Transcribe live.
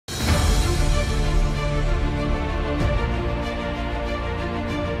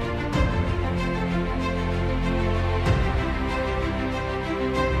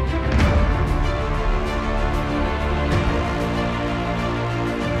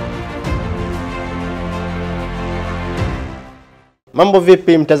Mambo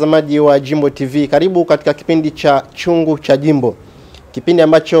vipi mtazamaji wa Jimbo TV? Karibu katika kipindi cha Chungu cha Jimbo. Kipindi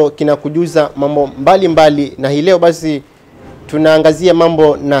ambacho kinakujuza mambo mbalimbali na hii leo basi tunaangazia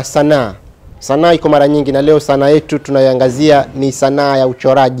mambo na sanaa. Sanaa iko mara nyingi na leo sanaa yetu tunayoangazia ni sanaa ya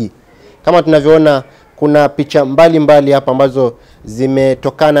uchoraji. Kama tunavyoona kuna picha mbalimbali hapa ambazo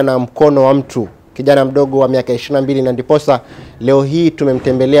zimetokana na mkono wa mtu, kijana mdogo wa miaka 22, na ndiposa leo hii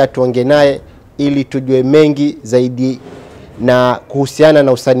tumemtembelea tuongee naye ili tujue mengi zaidi na kuhusiana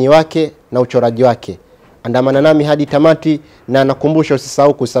na usanii wake na uchoraji wake. Andamana nami hadi tamati, na nakumbusha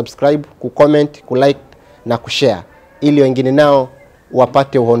usisahau kusubscribe, kucomment, kulike na kushare ili wengine nao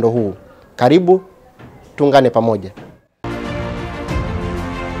wapate uhondo huu. Karibu tuungane pamoja.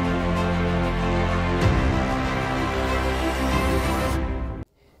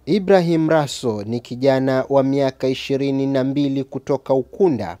 Ibrahim Raso ni kijana wa miaka 22 kutoka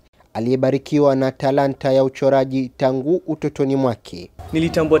Ukunda aliyebarikiwa na talanta ya uchoraji tangu utotoni mwake.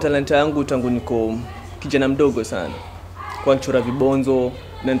 Nilitambua talanta yangu tangu niko kijana mdogo sana. Kwa kuchora vibonzo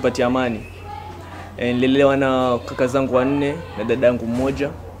na nipatia amani. Nililelewa na kaka zangu 4 na dada yangu 1.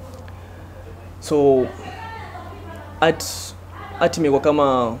 So art imekuwa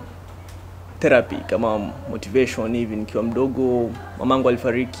kama therapy, kama motivation hivi nikiwa mdogo. Mamangu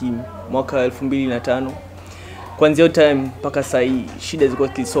alifariki mwaka 2005. Kuanzia hiyo time mpaka sasa shida zilikuwa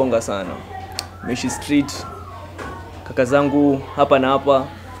kisonga sana. Meishi street, kaka zangu hapa na hapa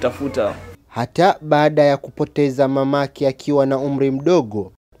kutafuta. Hata baada ya kupoteza mamake akiwa na umri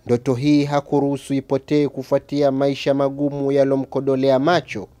mdogo, ndoto hii hakuruhusu ipotee kufuatia maisha magumu yalomkodolea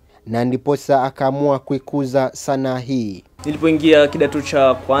macho, na ndiposa akaamua kuikuza sanaa hii. Nilipoingia kidato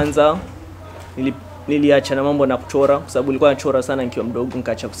cha kwanza niliacha na mambo na kuchora kwa sababu nilikuwa nachora sana nikiwa mdogo,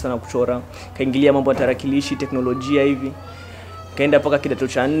 nikaacha sana kuchora. Kaingilia mambo ya tarakilishi, teknolojia hivi. Kaenda mpaka kidato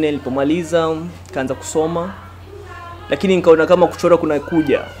cha 4, nilipomaliza kaanza kusoma. Lakini nikaona kama kuchora kuna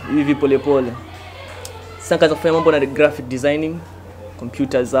kuja hivi pole pole. Sasa nikaanza kufanya mambo na graphic designing,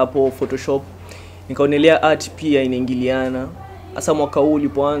 computers hapo, Photoshop. Nikaonelea art pia inaingiliana. Hasa mwaka huu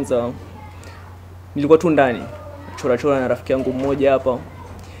ulipoanza nilikuwa tu ndani chora na rafiki yangu mmoja hapa.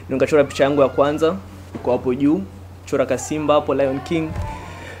 Nikachora picha yangu ya kwanza iko hapo juu, chora kasimba hapo, Lion King.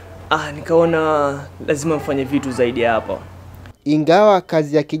 Nikaona lazima mfanye vitu zaidi hapa. Ingawa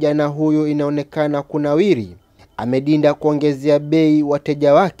kazi ya kijana huyo inaonekana kunawiri, amedinda kuongezea bei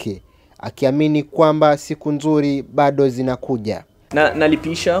wateja wake, akiamini kwamba siku nzuri bado zinakuja.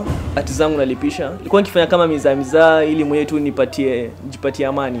 Nalipisha art zangu, nalipisha. Nilikuwa nikifanya kama mizaa ili mwenyewe tu nijipatie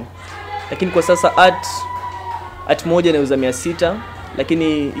amani. Lakini kwa sasa art moja nauza 600,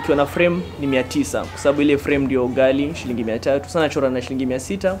 lakini ikiwa na frame ni 900 kwa sababu ile frame ndio ghali, shilingi 300. Sana chora na shilingi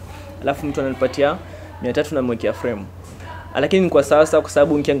 600, alafu mtu ananipatia 300 na mwekea frame. Lakini kwa sasa kwa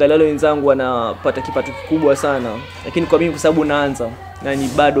sababu nikiangalia wale wenzangu wanapata kipato kikubwa sana, lakini kwa mimi kwa sababu naanza na ni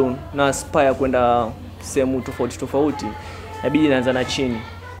bado na aspire kwenda sehemu tofauti, inabidi naanza na chini.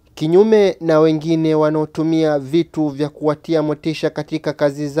 Kinyume na wengine wanaotumia vitu vya kuwatia motisha katika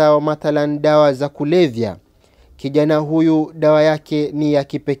kazi zao, mathalan dawa za kulevya, kijana huyu dawa yake ni ya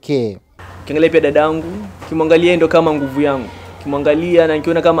kipekee. Kiangalia pia dadangu, kimwangalia ndo kama nguvu yangu. Kimwangalia na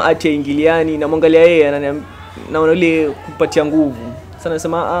nikiona kama ati ya ingiliani, na mwangalia yeye naona ile kupatia nguvu. Sasa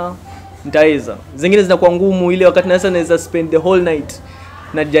nasema nitaweza. Zingine zinakuwa ngumu, ile wakati naweza spend the whole night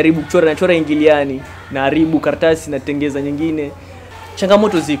najaribu kuchora ingiliani, na haribu karatasi na tengeza nyingine.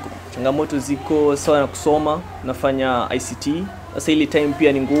 Changamoto ziko sawa na kusoma, nafanya ICT. Sasa ile time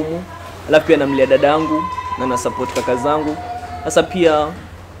pia ni ngumu. Alafu pia namlea dadangu na support kaka zangu. Sasa pia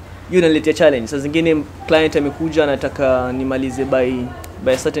hiyo inaletea challenge. Sasa zingine client amekuja anataka nimalize by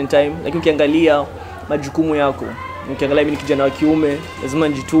a certain time, lakini ukiangalia majukumu yako, ukiangalia mimi ni kijana wa kiume, lazima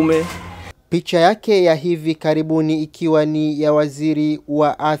nijitume. Picha yake ya hivi karibuni ikiwa ni ya waziri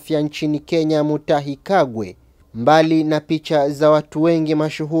wa afya nchini Kenya, Mutahi Kagwe, mbali na picha za watu wengi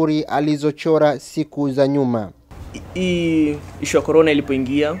mashuhuri alizochora siku za nyuma. Hii issue ya corona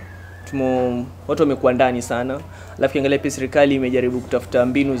ilipoingia, watu wamekuwa ndani sana. Alafu kiangalia pia serikali imejaribu kutafuta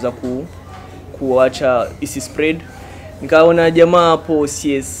mbinu za kuacha isi spread. Nikaona jamaa hapo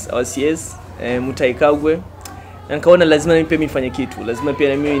CS Mutahi Kagwe, na nikaona lazima mimi pia nifanye kitu, lazima pia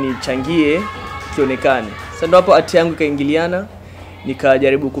na mimi nichangie kionekane. Sasa ndo hapo art yangu kaingiliana,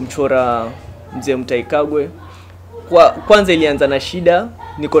 nikajaribu kumchora mzee Mutahi Kagwe. Kwanza ilianza na shida,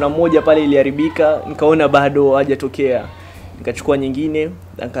 niko na moja pale iliharibika, nikaona bado hajatokea. Nikachukua nyingine,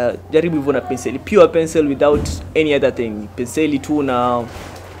 nikajaribu hivyo na penseli, pure pencil without any other thing. Penseli tu na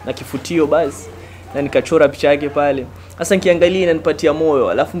kifutio basi, na nikachora picha yake pale. Sasa nikiangalia inanipatia moyo,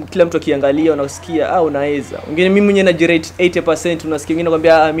 alafu kila mtu akiangalia unasikia unaweza. Wengine mimi mwenyewe na rate 80%, unasikia wengine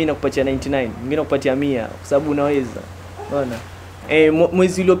nakwambia mimi nakupatia 99, wengine nakupatia 100 kwa sababu unaweza. Unaona?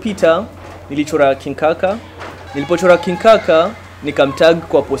 Mwezi uliopita nilichora King Kaka. Nilipochora King Kaka nikamtag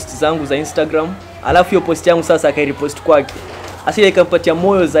kwa post zangu za Instagram. Alafu hiyo post yangu sasa akairepost kwake. Asili ikampatia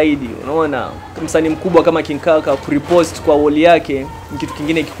moyo zaidi. Unaona, msanii mkubwa kama King Kaka kurepost kwa wall yake ni kitu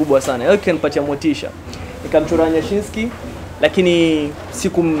kingine kikubwa sana. Hiyo ikanipatia motisha. Nikamchora Nyashinski lakini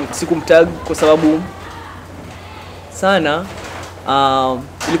sikumtag kwa sababu sana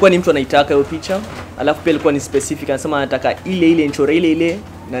ilikuwa ni mtu anaitaka hiyo picha. Alafu pia ilikuwa ni specific, anasema anataka ile nchore ile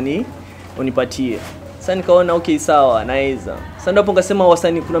nani unipatie. Sasa nikaona okay sawa naweza. Sasa ndipo nikasema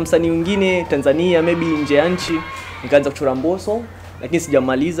wasanii, kuna msanii mwingine Tanzania maybe nje ya nchi, nikaanza kuchora Mbosso lakini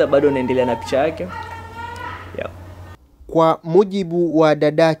sijamaliza, bado naendelea na picha yake. Yeah. Kwa mujibu wa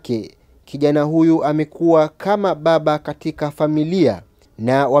dadake, kijana huyu amekuwa kama baba katika familia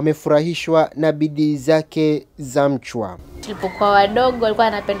na wamefurahishwa na bidii zake za mchwa. Tulipokuwa wadogo alikuwa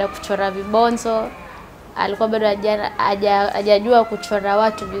anapenda kuchora vibonzo. Alikuwa bado hajajua kuchora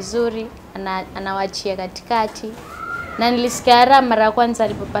watu vizuri, anawachia katikati. Na nilisikia raha mara kwanza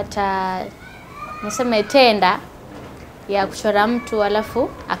alipopata niseme tenda ya kuchora mtu alafu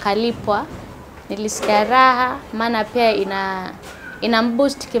akalipwa. Nilisikia raha, maana pia ina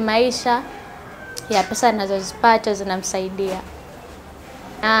boost kimaisha, ya pesa anazozipata zinamsaidia.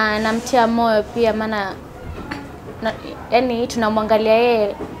 Namtia moyo pia, maana yani tunamwangalia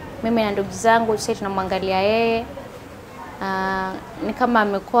yeye, mimi na ndugu zangu sisi tunamwangalia yeye. Ni kama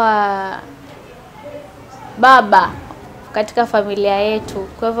amekuwa baba katika familia yetu.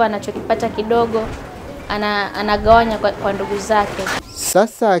 Kwa hivyo anachokipata kidogo anagawanya kwa ndugu zake.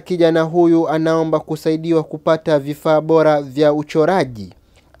 Sasa kijana huyu anaomba kusaidiwa kupata vifaa bora vya uchoraji,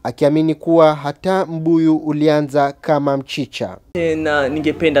 akiamini kuwa hata mbuyu ulianza kama mchicha. Na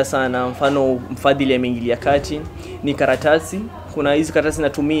ningependa sana mfano mfadhili ameingilia kati ni karatasi. Kuna hizi karatasi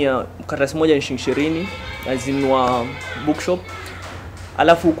natumia, karatasi moja ni shilingi 20 nazinunua bookshop.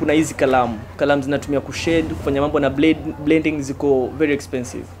 Alafu kuna hizi kalamu zinatumia kushade, kufanya mambo na blending, ziko very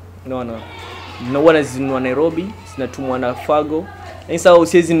expensive. Unaona? Na huwa nazinunua Nairobi, zinatumwa na Fago. Na sasa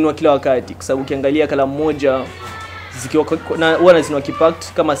usiwezi nunua kila wakati kwa sababu ukiangalia kalamu moja zikiwa na huwa nazinunua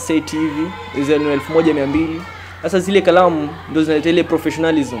kipact kama set hivi, hizo ni 1200. Sasa zile kalamu ndio zinaleta ile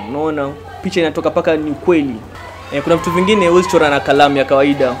professionalism. Unaona? Picha inatoka paka ni kweli. Kuna vitu vingine huwezi chora na kalamu ya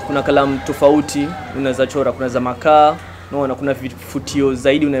kawaida. Kuna kalamu tofauti unaweza chora, kuna za makaa, unaona, kuna vifutio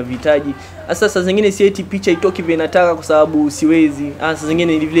zaidi unavihitaji. Sasa saa zingine si eti picha itoki vile nataka kwa sababu siwezi. Saa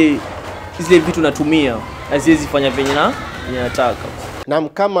zingine ni vile zile vitu natumia haziwezi fanya venye nataka. Na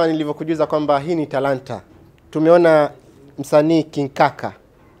kama nilivyokujuza kwamba hii ni talanta. Tumeona msanii King Kaka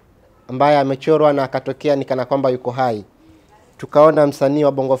ambaye amechorwa na akatokea ni kana kwamba yuko hai. Tukaona msanii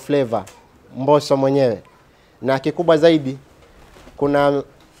wa Bongo Flava Mbosso mwenyewe. Na kikubwa zaidi kuna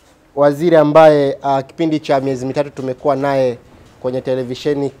waziri ambaye kipindi cha miezi mitatu tumekuwa naye kwenye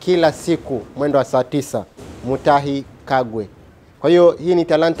televisheni kila siku mwendo wa saa 9, Mutahi Kagwe. Kwa hiyo hii ni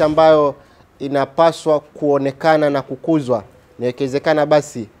talanta ambayo inapaswa kuonekana na kukuzwa. Na ikiwezekana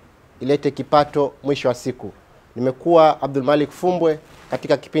basi ilete kipato mwisho wa siku. Nimekuwa Abdul Malik Fumbwe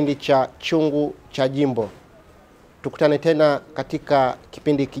katika kipindi cha Chungu cha Jimbo. Tukutane tena katika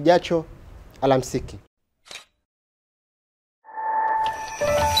kipindi kijacho. Alamsiki.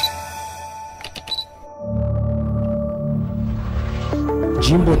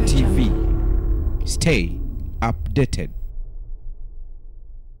 Jimbo TV. Stay updated.